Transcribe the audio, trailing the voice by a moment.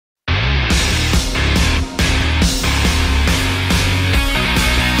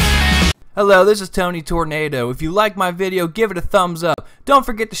Hello, this is Tony Tornado. If you like my video, give it a thumbs up. Don't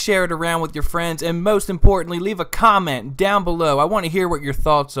forget to share it around with your friends, and most importantly, leave a comment down below. I want to hear what your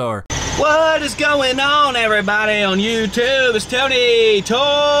thoughts are. What is going on, everybody on YouTube? It's Tony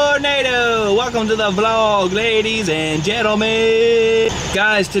Tornado. Welcome to the vlog, ladies and gentlemen.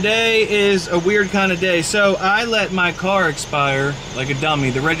 Guys, today is a weird kind of day. So I let my car expire like a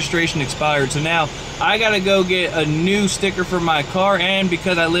dummy. The registration expired. So now I gotta go get a new sticker for my car, and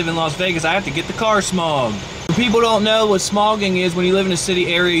because I live in Las Vegas, I have to get the car smogged. If people don't know what smogging is, when you live in a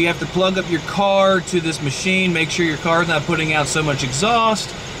city area, you have to plug up your car to this machine, make sure your car's not putting out so much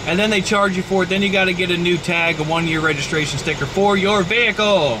exhaust, and then they charge you for it. Then you got to get a new tag, a 1-year registration sticker for your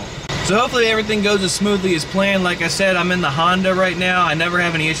vehicle. So hopefully everything goes as smoothly as planned. Like I said, I'm in the Honda right now. I never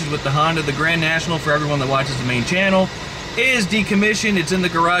have any issues with the Honda. The Grand National, for everyone that watches the main channel, is decommissioned. It's in the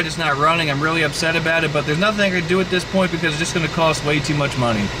garage, it's not running. I'm really upset about it, but there's nothing I can do at this point because it's just going to cost way too much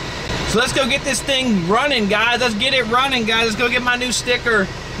money. So let's go get this thing running, guys. Let's get it running, guys. Let's go get my new sticker.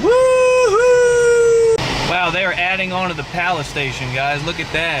 Woohoo! Wow, they're adding on to the Palace Station, guys. Look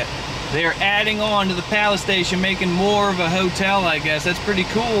at that. They're adding on to the Palace Station, making more of a hotel, I guess. That's pretty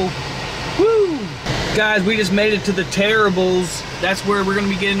cool. Woo! Guys, we just made it to the Terribles. That's where we're going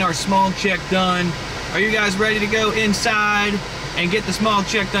to be getting our smog check done. Are you guys ready to go inside and get the smog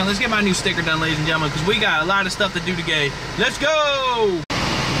check done? Let's get my new sticker done, ladies and gentlemen, because we got a lot of stuff to do today. Let's go!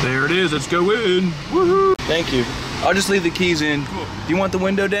 There it is. Let's go in. Woohoo! Thank you. I'll just leave the keys in. Cool. Do you want the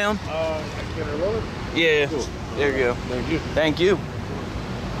window down? Can I roll it? Yeah. Cool. There you go. Thank you. Thank you.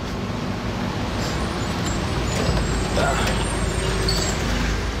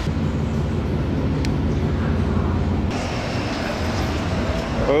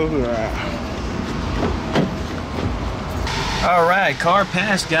 All right, car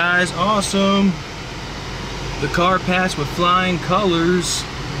passed, guys. Awesome. The car passed with flying colors.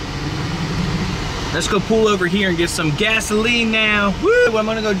 Let's go pull over here and get some gasoline now. Woo! What I'm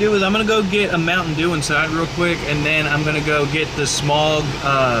gonna go do is I'm gonna go get a Mountain Dew inside real quick, and then I'm gonna go get the smog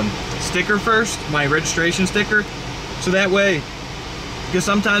sticker first, my registration sticker. So that way, because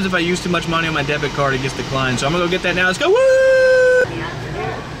sometimes if I use too much money on my debit card, it gets declined. So I'm gonna go get that now. Let's go. Woo!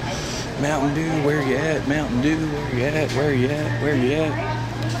 Mountain Dew, where you at? Mountain Dew, where you at? Where you at? Where you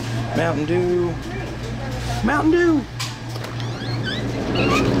at? Mountain Dew. Mountain Dew.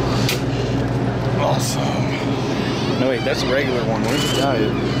 Awesome. No, wait, that's a regular one. Where's the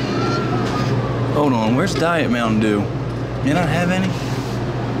diet? Hold on, where's Diet Mountain Dew? You don't have any?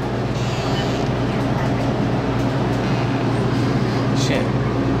 Shit.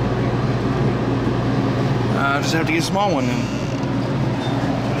 I'll just have to get a small one then.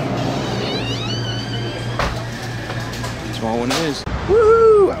 Small one it is.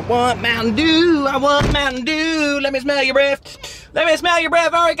 Woohoo! I want Mountain Dew! I want Mountain Dew! Let me smell your breath! Let me smell your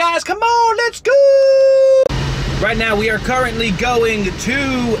breath. All right, guys, come on, let's go. Right now, we are currently going to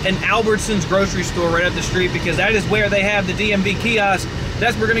an Albertsons grocery store right up the street because that is where they have the DMV kiosk.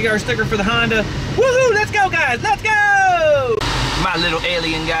 That's where we're gonna get our sticker for the Honda. Woohoo, let's go, guys, let's go. My little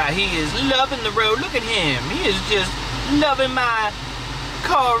alien guy, he is loving the road. Look at him. He is just loving my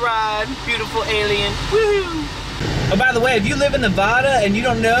car ride. Beautiful alien. Woohoo. Oh, by the way, if you live in Nevada and you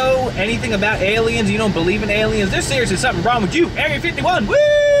don't know anything about aliens, you don't believe in aliens, there's seriously something wrong with you. Area 51, woo!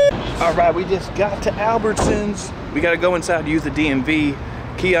 All right, we just got to Albertsons. We gotta go inside to use the DMV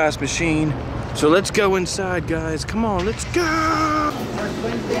kiosk machine. So let's go inside, guys. Come on, let's go!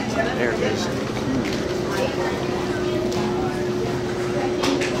 There it is.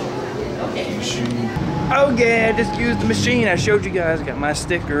 Oh yeah, just use the machine. I showed you guys, I got my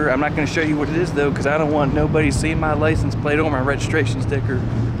sticker. I'm not gonna show you what it is though, because I don't want nobody seeing my license plate or my registration sticker.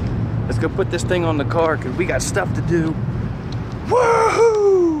 Let's go put this thing on the car, because we got stuff to do.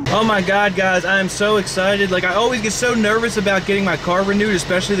 Woohoo! Oh my God, guys, I am so excited. Like, I always get so nervous about getting my car renewed,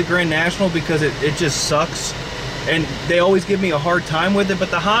 especially the Grand National, because it just sucks. And they always give me a hard time with it, but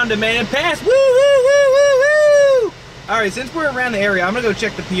the Honda, man, passed. Woo, woo, woo, woo, woo! All right, since we're around the area, I'm gonna go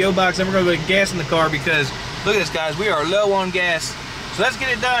check the P.O Box, and we're gonna go get gas in the car because, look at this, guys, we are low on gas. So let's get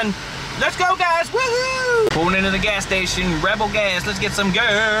it done. Let's go, guys, woohoo! Pulling into the gas station, Rebel Gas, let's get some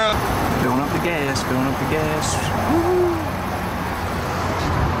girl. Filling up the gas, filling up the gas. Woohoo!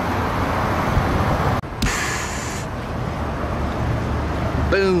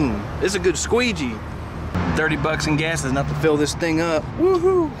 Boom, this is a good squeegee. 30 bucks in gas is enough to fill this thing up.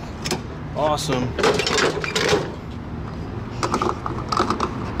 Woohoo! Awesome.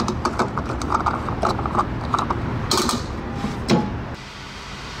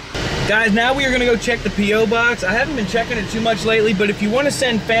 Guys, now we are gonna go check the P.O. Box. I haven't been checking it too much lately, but if you want to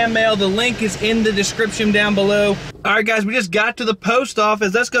send fan mail, the link is in the description down below. All right, guys, we just got to the post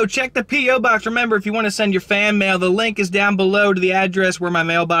office. Let's go check the P.O. Box. Remember, if you want to send your fan mail, the link is down below to the address where my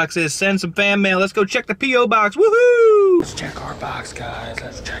mailbox is. Send some fan mail. Let's go check the P.O. Box. Woohoo! Let's check our box, guys.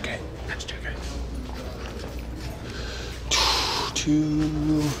 Let's check it. Let's check it.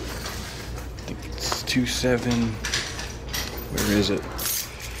 I think it's 27. Where is it?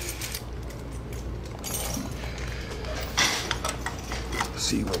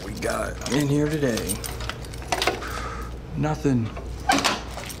 See what we got in here today. Nothing.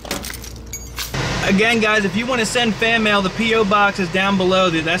 Again, guys, if you want to send fan mail, the P.O. Box is down below.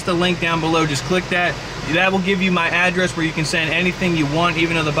 That's the link down below. Just click that. That will give you my address where you can send anything you want,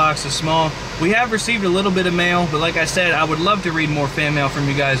 even though the box is small. We have received a little bit of mail, but like I said, I would love to read more fan mail from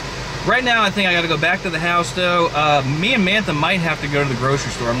you guys. Right now, I think I got to go back to the house, though. Me and Mantha might have to go to the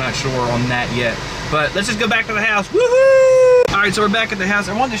grocery store. I'm not sure on that yet. But let's just go back to the house. Woohoo! All right, so we're back at the house.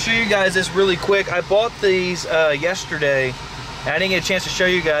 I wanted to show you guys this really quick. I bought these yesterday. I didn't get a chance to show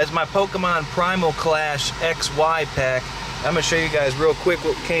you guys my Pokemon Primal Clash XY pack. I'm going to show you guys real quick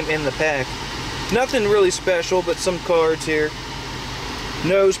what came in the pack. Nothing really special, but some cards here.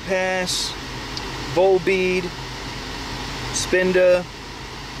 Nose Pass, Volbeat, Spinda,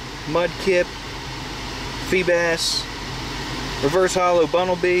 Mudkip, Feebas, Reverse Hollow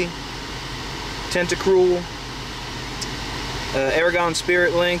Bunnelby, Tentacruel, Aragon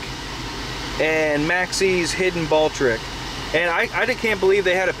Spirit Link, and Maxie's Hidden Ball Trick. And I can't believe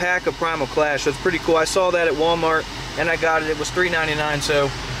they had a pack of Primal Clash. That's pretty cool. I saw that at Walmart and I got it. It was $3.99. So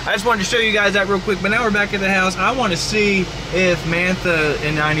I just wanted to show you guys that real quick. But now we're back at the house. I want to see if Mantha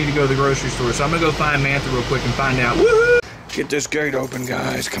and I need to go to the grocery store. So I'm going to go find Mantha real quick and find out. Woohoo! Get this gate open,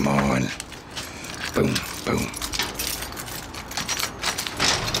 guys. Come on. Boom, boom.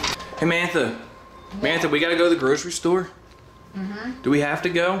 Hey, Mantha. Mantha, we got to go to the grocery store? Mm-hmm. Do we have to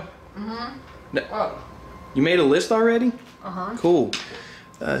go? Mm-hmm. No. Oh. You made a list already? Uh-huh. Cool.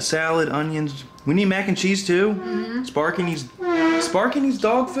 Salad, onions. We need mac and cheese too? Mm-hmm. Sparky needs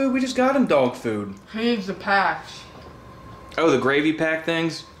dog food? We just got him dog food. He needs the packs. Oh, the gravy pack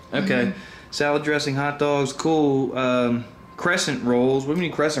things? Okay. Mm-hmm. Salad dressing, hot dogs, cool. Crescent rolls. What do we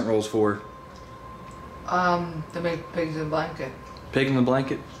need crescent rolls for? To make pigs in a blanket. Pig in the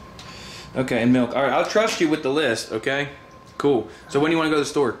blanket? Okay, and milk. Alright, I'll trust you with the list, okay? Cool. So when do you want to go to the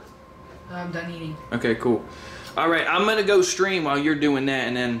store? I'm done eating. Okay, cool. Alright, I'm going to go stream while you're doing that,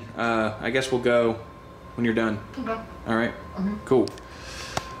 and then I guess we'll go when you're done. Okay. Alright? Mm-hmm. Cool.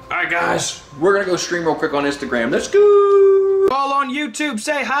 Alright, guys. We're going to go stream real quick on Instagram. Let's go! All on YouTube,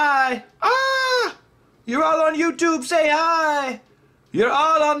 say hi! Ah! You're all on YouTube, say hi! You're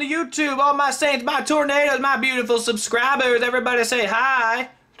all on the YouTube, all my saints, my tornadoes, my beautiful subscribers. Everybody say hi!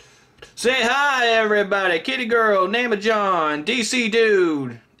 Say hi, everybody. Kitty Girl, Name of John, DC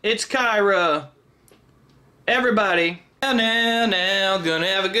Dude. It's Kyra. Everybody. Now, gonna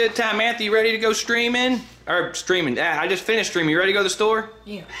have a good time. Anthony, you ready to go streaming? Or streaming. I just finished streaming. You ready to go to the store?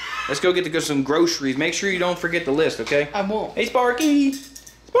 Yeah. Let's go get some groceries. Make sure you don't forget the list, okay? I won't. Hey, Sparky!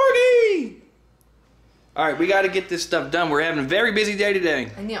 Sparky! Alright, we gotta get this stuff done. We're having a very busy day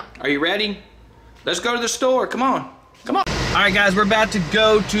today. I know. Are you ready? Let's go to the store. Come on. Come on. Alright, guys, we're about to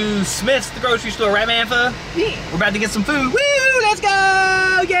go to Smith's, the grocery store, right, Mantha? Yeah. We're about to get some food. Woo! Let's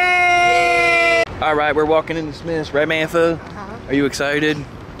go! Yay! Alright, we're walking into Smith's, right, Mantha? Uh-huh. Are you excited?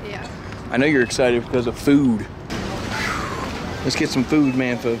 Yeah. I know you're excited because of food. Let's get some food,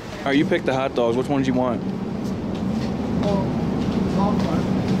 Mantha. Alright, you pick the hot dogs. Which ones you want?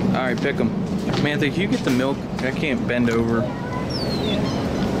 Alright, pick them. Mantha, can you get the milk? I can't bend over.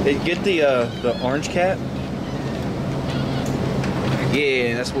 Hey, get the orange cat.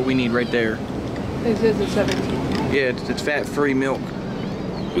 Yeah, that's what we need right there. This is a 17. Yeah, it's fat-free milk.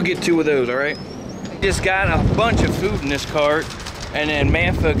 We'll get 2 of those, all right? Just got a bunch of food in this cart, and then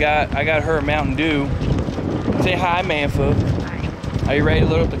Mantha I got her a Mountain Dew. Say hi, Mantha. Hi. Are you ready to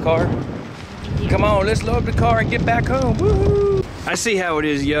load up the car? Yeah. Come on, let's load up the car and get back home. Woohoo! I see how it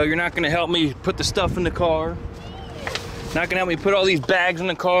is, yo. You're not gonna help me put the stuff in the car. Not gonna help me put all these bags in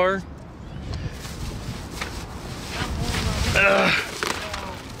the car. Ugh.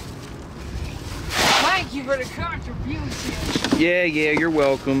 Thank you for the contribution. Yeah, you're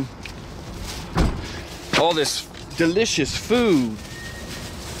welcome. All this delicious food.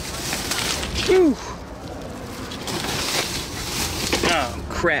 Whew. Oh,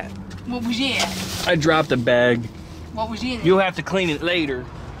 crap. What was in it? I dropped a bag. What was in it? You'll have to clean it later.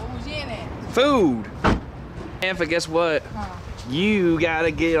 What was in it? Food. Mantha, guess what? Huh. You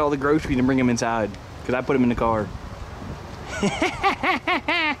gotta get all the groceries and bring them inside. Because I put them in the car.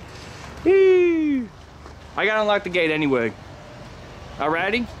 Eee. I gotta unlock the gate anyway.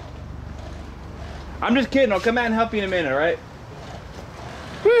 Alrighty? I'm just kidding. I'll come out and help you in a minute, alright?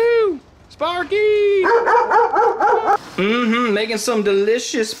 Woohoo! Sparky! Making some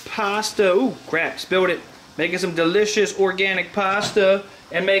delicious pasta. Ooh, crap, spilled it. Making some delicious organic pasta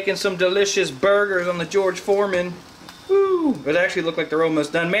and making some delicious burgers on the George Foreman. Woo! It actually look like they're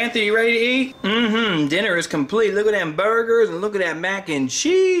almost done. Mantha, you ready to eat? Dinner is complete. Look at them burgers and look at that mac and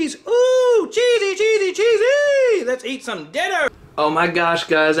cheese. Ooh, cheesy, cheesy, cheesy! Let's eat some dinner! Oh my gosh,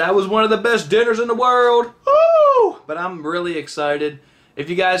 guys, that was one of the best dinners in the world. Ooh! But I'm really excited. If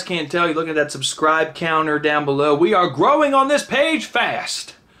you guys can't tell, you look at that subscribe counter down below. We are growing on this page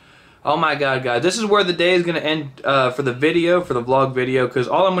fast. Oh my god, guys. This is where the day is going to end for the video, for the vlog video, because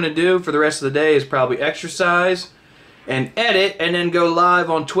all I'm going to do for the rest of the day is probably exercise and edit and then go live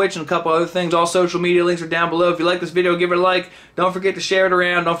on Twitch and a couple other things. All social media links are down below. If you like this video, give it a like. Don't forget to share it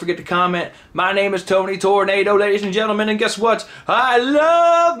around. Don't forget to comment. My name is Tony Tornado, ladies and gentlemen, and guess what? I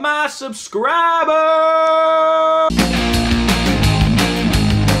love my subscribers!